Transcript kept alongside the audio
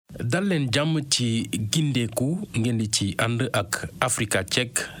dal leen jàmm ci gindeeku ngeen di ci ànd ak Africa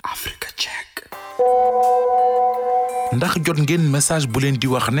Check. ndax jot ngeen message bu leen di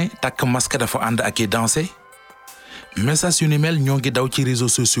wax ne takk masque dafa ànd ak i danse message yu ni mel ñoo ngi daw ci réseaux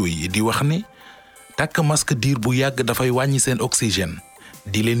sociaux yi di wax ne takk masque diir bu yàgg dafay wàññi seen oxygène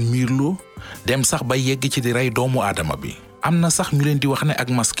di leen miirloo dem sax ba yegg ci di rey doomu aadama bi. am na sax ñu leen di wax ne ak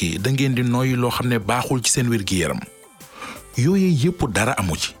masque yi da ngeen di noyyi loo xam ne baaxul ci seen wér-gi-yaram yooyu yëpp dara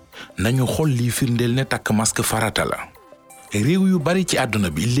amu ci. nañu xool lii firndeel ne takk masque farata la réew yu bari ci àdduna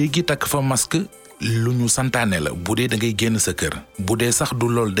bi léegi takk fa masque lu ñu santaane la bu dee da ngay génn sa kër bu dee sax du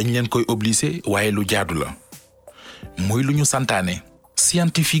lool dañ leen koy obligé waaye lu jaadu la muy lu ñu santaane.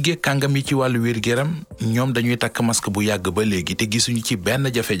 scientifique kàngam yi ci wàllu wér-gu-yaram ñoom dañuy takk masque bu yàgg ba léegi te gisuñu ci benn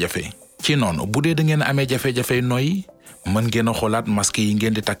jafe-jafe. ci noonu bu dee da ngeen amee jafe-jafe nooyi mën ngeen a xoolaat masque yi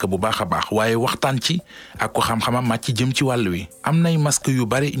ngeen di takk bu baax a baax waaye waxtaan ci ak ko xam-xamam màcc jëm ci wàll wi. am nay masque yu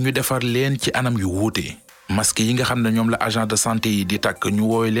bari ñu defar leen ci anam yu wuute masque yi nga xam ne ñoom la agent de santé yi di takk ñu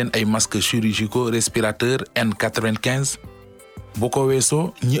woowee leen ay masque chirurgicaux respirateur N95 bu ko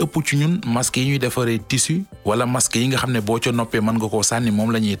weesoo ñi ëpp ci ñun masque yi ñuy defaree tissu wala masque yi nga xam ne boo ca noppee mën nga koo sànni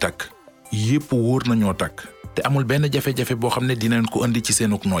moom la ñuy takk yépp wóor nañoo takk te amul benn jafe-jafe boo xam ne dinañ ko indi ci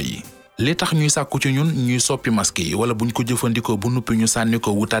seenuk noy yi. li tax ñuy sàkku ci ñun ñuy soppi masque yi wala buñ ko jëfandikoo bu nuppi ñu sànni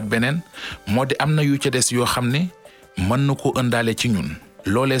ko wutaat beneen moo di am na yu ca des yoo xam ne mën na ko ëndaale ci ñun.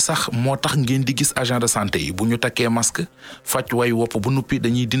 loolee sax moo tax ngeen di gis agent de santé yi bu ñu takkee masque faj way wopp bu nuppi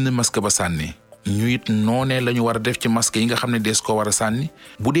dañuy dind masque ba sànni ñu it noonee la ñu war a def ci masque yi nga xam ne dees ko war a sànni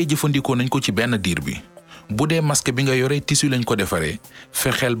bu dee jëfandikoo nañ ko ci benn diir bi. bu dee masque bi nga yore tissu lañ ko defaree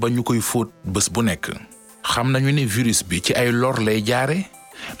fexeel ba ñu koy fóot bés bu nekk. xam nañu ne virus bi ci ay lor lay jaare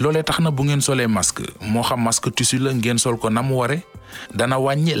loolee tax na bu ngeen solee masque moo xam masque tissu la ngeen sol ko na mu ware dana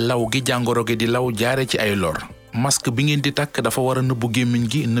wàññi law gi jàngoro gi di law jaare ci ay lor. masque bi ngeen di takk dafa war a nëbbu gémmiñ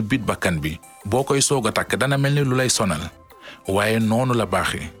gi nëbbit bakkan bi boo koy soog a takk dana mel ni lu lay sonal waaye noonu la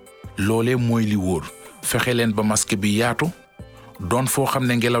baaxee loolee mooy li wóor fexe leen ba masque bi yaatu doon foo xam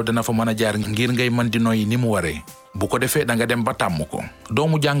ne ngelaw dana fa mën a jaar ngir ngay mën di noyyi ni mu waree. bu ko defee da nga dem ba tàmm ko.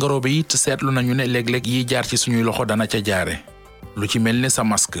 doomu jàngoro bi it seetlu nañu ne léeg-léeg yiy jaar ci suñuy loxo dana ca jaare lu ci mel ni sa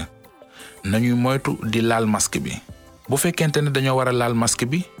masque nañuy moytu di laal masque bi bu fekkente ne dañoo war a laal masque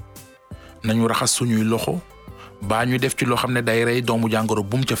bi nañu raxas suñuy loxo baa ñu def ci loo xam ne day rey doomu jàngoro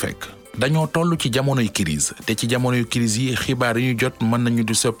bu mu ca fekk. dañoo toll ci jamonoy crise te ci jamonoy crise yi xibaar yi ñu jot mën nañu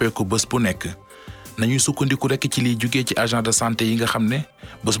di soppeeku bés bu nekk nañuy sukkandiku rekk ci liy jugee ci agent de santé yi nga xam ne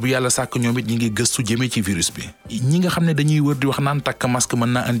bés bu yàlla sàkk ñoom it ñi ngi gëstu jëmee ci virus bi. ñi nga xam ne dañuy wër di wax naan takk masque mën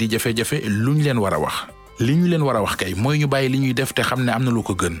naa indi jafe-jafe luñ leen war a wax. li ñu leen war a wax kay mooy ñu bàyyi li ñuy def te xam ne am na lu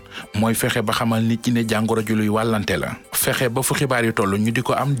ko gën mooy fexe ba xamal nit ñi ne jàngoro ju luy wàllante la. fexe ba fu xibaar yi toll ñu di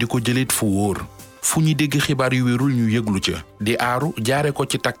ko am di ko jëlit fu wóor fu ñu dégg xibaar yu wérul ñu yëglu ca di aaru jaare ko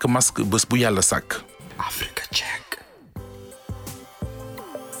ci takk masque bés bu yàlla sàkk.